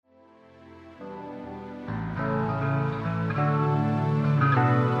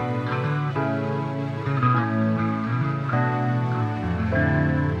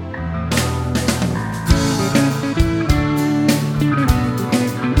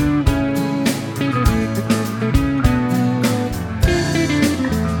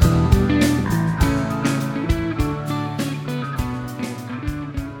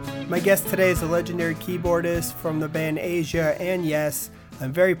guest today is a legendary keyboardist from the band Asia, and yes,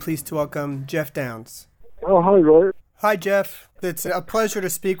 I'm very pleased to welcome Geoff Downes. Oh, hi, Roy. Hi, Geoff. It's a pleasure to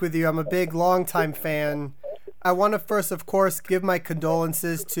speak with you. I'm a big, longtime fan. I want to first, of course, give my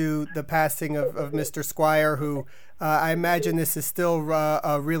condolences to the passing of Mr. Squire, who I imagine this is still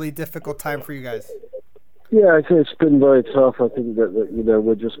a really difficult time for you guys. Yeah, it's been very tough. I think that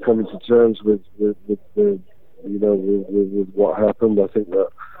we're just coming to terms with what happened. I think that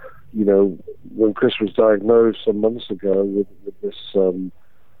when Chris was diagnosed some months ago with this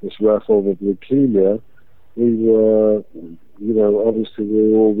rare form of leukemia, we were obviously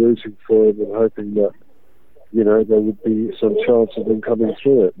we were all rooting for him and hoping that there would be some chance of him coming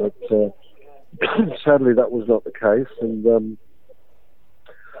through it. But sadly, that was not the case, and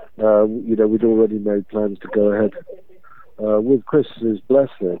we'd already made plans to go ahead with Chris's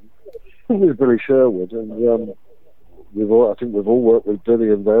blessing with Billy Sherwood, and I think we've all worked with Billy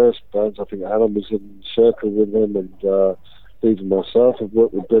in various bands. I think Alan was in Circle with him, and even myself have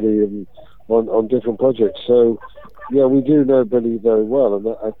worked with Billy on different projects. So yeah, we do know Billy very well, and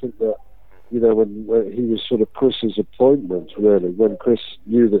I think that when he was sort of Chris's appointment, really, when Chris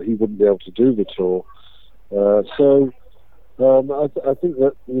knew that he wouldn't be able to do the tour. I think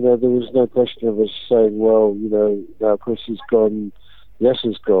that there was no question of us saying, well, now Chris is gone, Yes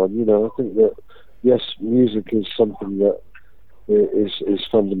is gone. I think that Yes music is something that is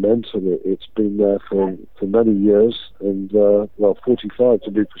fundamental. It's been there for many years, and 45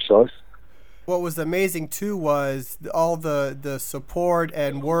 to be precise. What was amazing too was all the support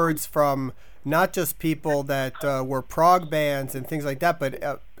and words from not just people that were prog bands and things like that,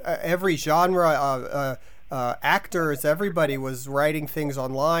 but every genre. Actors, everybody was writing things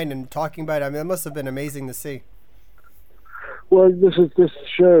online and talking about it. I mean, it must have been amazing to see. Well, this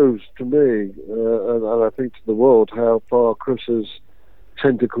shows to me, and I think to the world, how far Chris's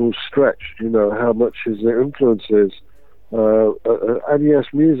tentacles stretched. How much his influence is, and Yes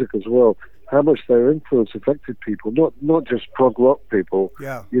music as well. How much their influence affected people, not just prog rock people.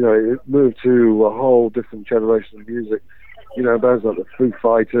 Yeah. It moved to a whole different generation of music. Bands like the Foo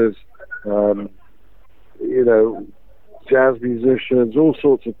Fighters. Jazz musicians, all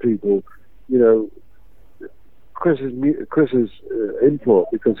sorts of people. Chris's input,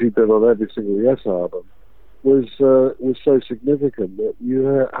 because he'd been on every single Yes album, was so significant that you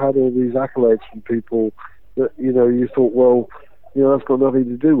had all these accolades from people that you thought, well, that's got nothing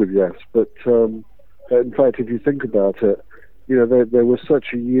to do with Yes. But in fact, if you think about it, they were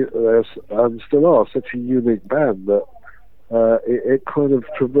such and still are such a unique band that it kind of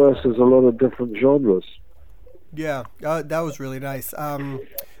traverses a lot of different genres. Yeah, that was really nice.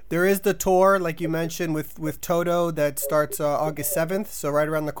 There is the tour, like you mentioned, with Toto that starts August 7th, so right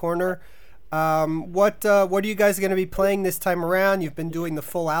around the corner. What are you guys going to be playing this time around? You've been doing the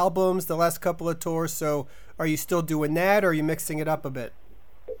full albums the last couple of tours, so are you still doing that, or are you mixing it up a bit?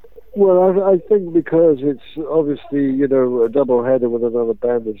 Well, I think because it's obviously, a double header with another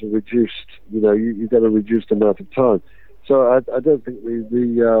band is a reduced, you get a reduced amount of time. So I don't think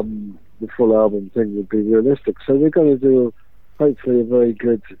the full album thing would be realistic. So we're going to do hopefully a very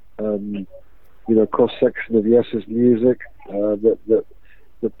good, cross section of Yes's music that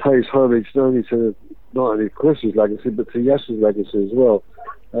pays homage not only Chris's legacy but to Yes's legacy as well.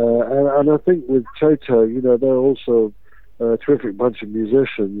 And I think with Toto, they're also a terrific bunch of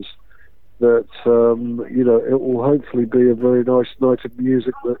musicians that it will hopefully be a very nice night of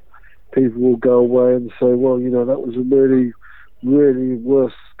music that people will go away and say, well, that was a really, really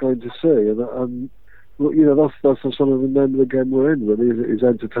worth going to see. And that's the sort of the name of the game we're in, really, is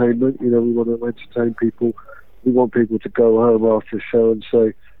entertainment. We want to entertain people. We want people to go home after a show and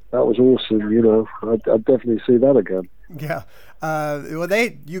say, that was awesome. I'd definitely see that again. Yeah.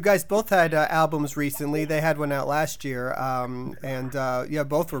 You guys both had albums recently. They had one out last year.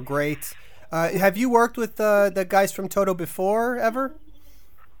 Both were great. Have you worked with the guys from Toto before, ever?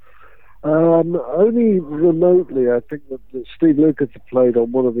 Only remotely. I think that Steve Lucas had played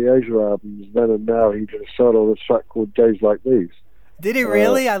on one of the Asia albums then and now. He did a solo on a track called Days Like These. Did he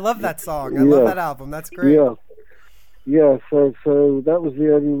really? I love that song. I love that album. That's great. Yeah, so that was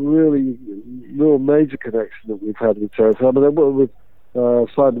the only real major connection that we've had with Toto. I mean, I worked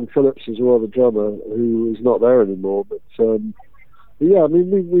with Simon Phillips as well, the drummer, who is not there anymore. But I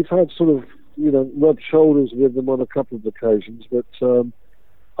mean, we've had sort of rubbed shoulders with them on a couple of occasions. But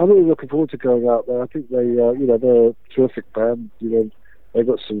I'm really looking forward to going out there. I think they're a terrific band. They've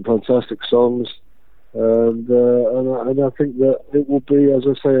got some fantastic songs, and I think that it will be, as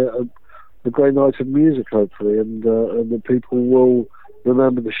I say, a great night of music, hopefully, and the people will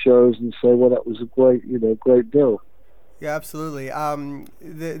remember the shows and say, well, that was a great deal. Yeah, absolutely.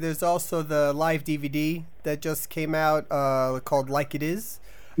 There's also the live DVD that just came out called Like It Is.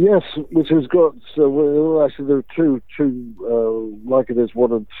 Yes, which has got well, actually there are two Like It Is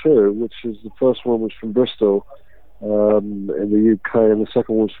 1 and 2, which is the first one was from Bristol in the UK, and the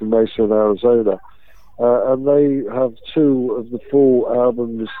second was from Mesa in Arizona, and they have two of the full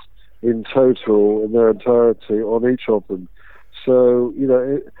albums in total in their entirety on each of them. So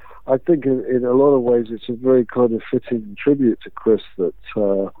I think in a lot of ways it's a very kind of fitting tribute to Chris that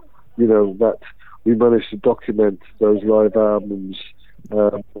that we managed to document those live albums.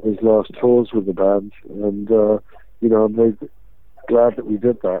 His last tours with the band, and I'm very glad that we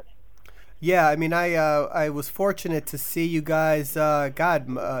did that. Yeah, I mean, I was fortunate to see you guys. I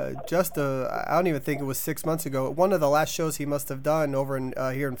don't even think it was 6 months ago. One of the last shows he must have done over in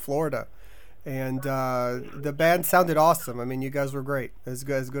here in Florida, and the band sounded awesome. I mean, you guys were great, as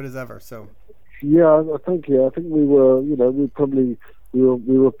good as ever. So. Yeah, thank you. I think we were, we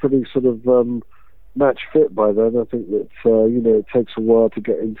were pretty sort of. Match fit by then. I think that it takes a while to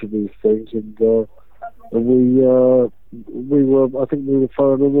get into these things, and we were. I think we were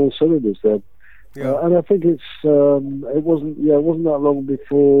firing on all cylinders then. Yeah. And I think it wasn't that long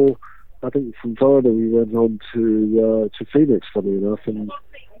before. I think from Florida we went on to Phoenix, funny enough, and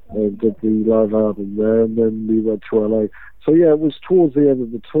did the live album there, and then we went to LA. So yeah, it was towards the end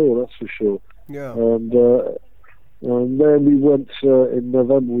of the tour, that's for sure. Yeah. And then we went in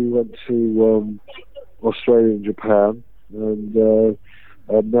November. We went to Australia and Japan, and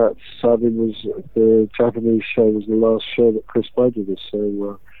that sadly was the Japanese show was the last show that Chris played with us.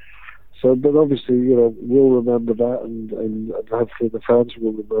 So, but obviously, we'll remember that, and hopefully the fans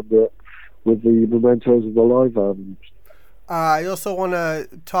will remember it with the mementos of the live albums. I also want to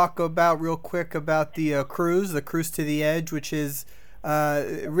talk real quick about the cruise to the Edge, which is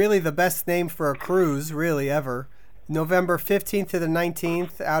really the best name for a cruise, really, ever. November 15th to the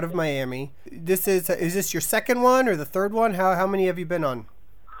 19th, out of Miami. Is this your second one or the third one? How many have you been on?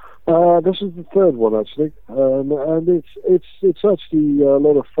 This is the third one actually, and it's actually a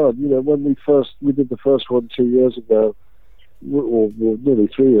lot of fun. When we did the first one 2 years ago, or nearly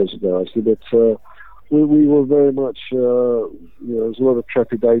 3 years ago actually, but we were very much there was a lot of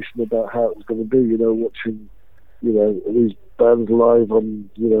trepidation about how it was going to be. Watching these bands live on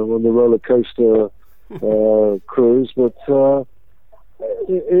on the roller coaster. Cruise, but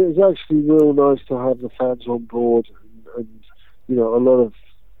it was actually real nice to have the fans on board, and a lot of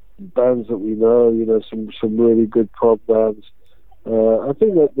bands that we know, some really good prog bands. I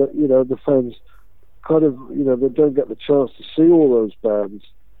think that the fans kind of they don't get the chance to see all those bands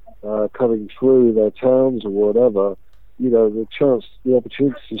coming through their towns or whatever. The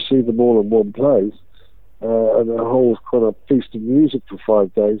opportunity to see them all in one place. And a whole kind of feast of music for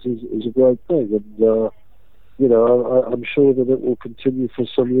 5 days is a great thing, and I'm sure that it will continue for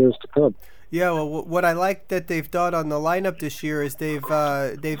some years to come. Yeah, well, what I like that they've done on the lineup this year is they've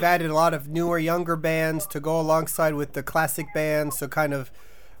added a lot of newer, younger bands to go alongside with the classic bands, so kind of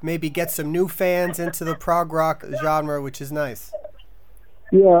maybe get some new fans into the prog rock genre, which is nice.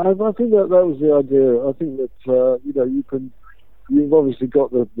 Yeah, I think that was the idea. I think that You've obviously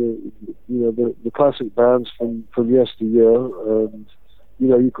got the classic bands from yesteryear, and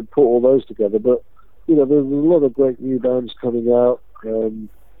you could put all those together. But there's a lot of great new bands coming out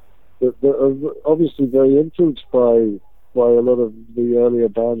that are obviously very influenced by a lot of the earlier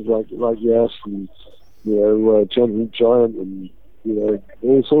bands like Yes and Gentle Giant and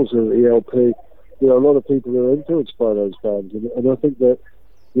all sorts of ELP. A lot of people are influenced by those bands, and I think that.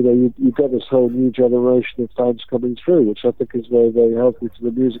 You've got this whole new generation of fans coming through, which I think is very, very healthy to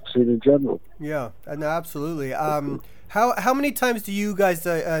the music scene in general. Yeah, no, absolutely. How many times do you guys,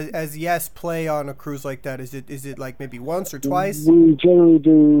 as Yes, play on a cruise like that? Is it like maybe once or twice? We generally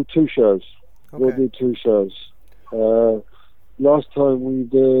do 2 shows. Okay. We'll do 2 shows. Last time we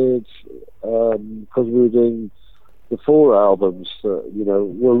did, because we were doing the 4 albums, we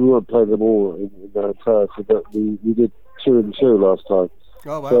won't play them all in their entirety, but we did 2 and 2 last time.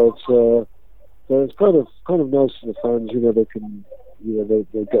 Oh wow! So it's kind of nice for the fans. They can,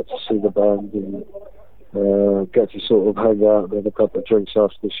 they get to see the band and get to sort of hang out and have a couple of drinks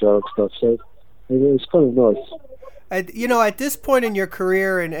after the show and stuff. So it's kind of nice. And at this point in your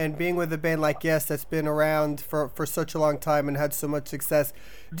career and being with a band like Yes that's been around for such a long time and had so much success,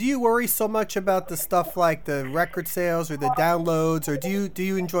 do you worry so much about the stuff like the record sales or the downloads, or do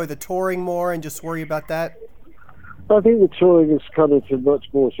you enjoy the touring more and just worry about that? I think the touring has come into a much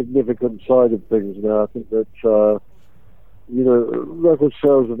more significant side of things now. I think that, record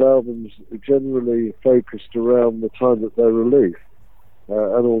sales of albums are generally focused around the time that they're released.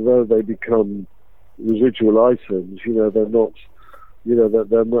 And although they become, residual items. They're not.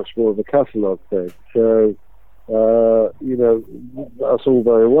 They're much more of a catalogue thing. So, that's all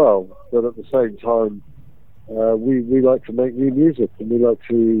very well, but at the same time, we like to make new music, and we like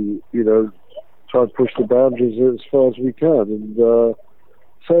to, try and push the boundaries as far as we can. And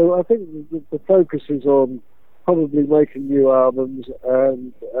so I think the focus is on probably making new albums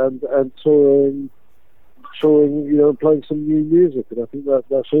and touring, playing some new music, and I think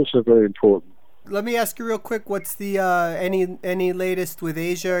that's also very important. Let me ask you real quick, what's the any latest with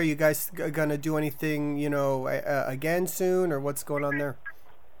Asia? Are you guys gonna do anything, again soon, or what's going on there?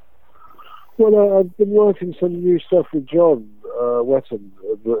 Well, I've been working some new stuff with John Wetton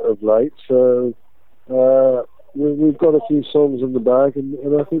of late, so we've got a few songs in the bag,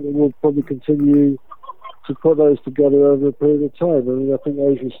 and I think that we'll probably continue to put those together over a period of time. I mean, I think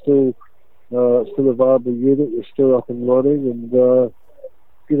Asia's still a viable unit. We're still up and running, and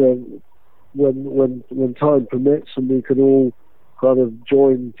when time permits and we can all kind of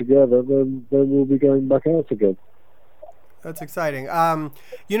join together, then we'll be going back out again. That's exciting.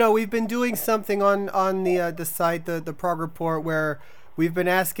 We've been doing something on the site, the Prog Report, where we've been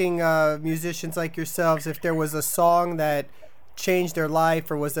asking musicians like yourselves if there was a song that changed their life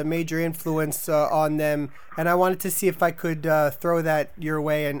or was a major influence on them, and I wanted to see if I could throw that your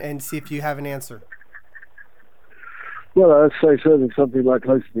way and see if you have an answer. Well, I'd say certainly something like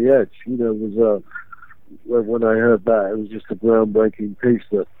Close to the Edge. Was when I heard that, it was just a groundbreaking piece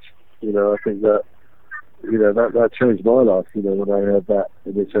that, I think that, that changed my life. When I heard that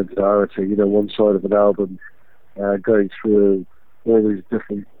in its entirety, one side of an album going through all these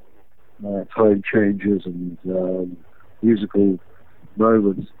different time changes and musical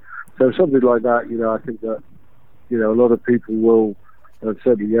moments. So something like that, I think that, a lot of people will, and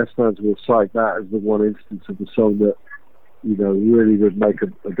certainly Yes fans will cite that as the one instance of the song that, really would make a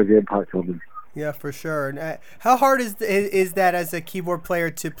big impact on them. Yeah, for sure. And how hard is that as a keyboard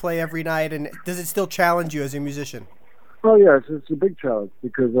player to play every night, and does it still challenge you as a musician? Oh, yeah, it's a big challenge,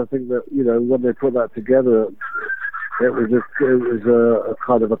 because I think that, when they put that together, it was a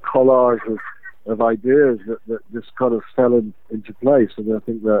kind of a collage of ideas that just kind of fell into place. And I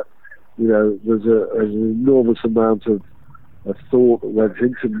think that, there's an enormous amount of thought that went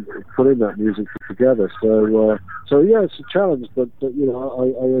into putting that music together. So yeah, it's a challenge, but I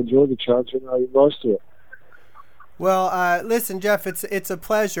enjoy the challenge and I rise to it. Well, listen, Geoff, it's a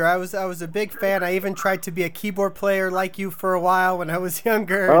pleasure. I was a big fan. I even tried to be a keyboard player like you for a while when I was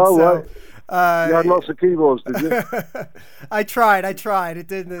younger. Oh, right. You had lots of keyboards, did you? I tried. It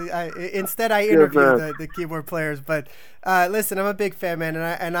didn't. Instead, I interviewed the keyboard players. But listen, I'm a big fan, man,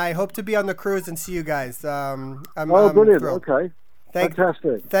 and I hope to be on the cruise and see you guys. Brilliant. Thrilled. Okay.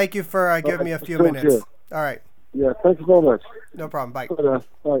 Fantastic. Thank you for giving me a few minutes. All right. Yeah, thank you very much. No problem. Bye.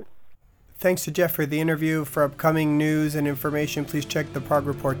 Bye. Thanks to Geoff for the interview. For upcoming news and information, please check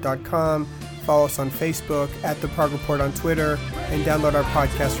theprogreport.com. Follow us on Facebook, @The Prog Report on Twitter, and download our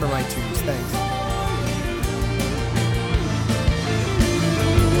podcast from iTunes. Thanks.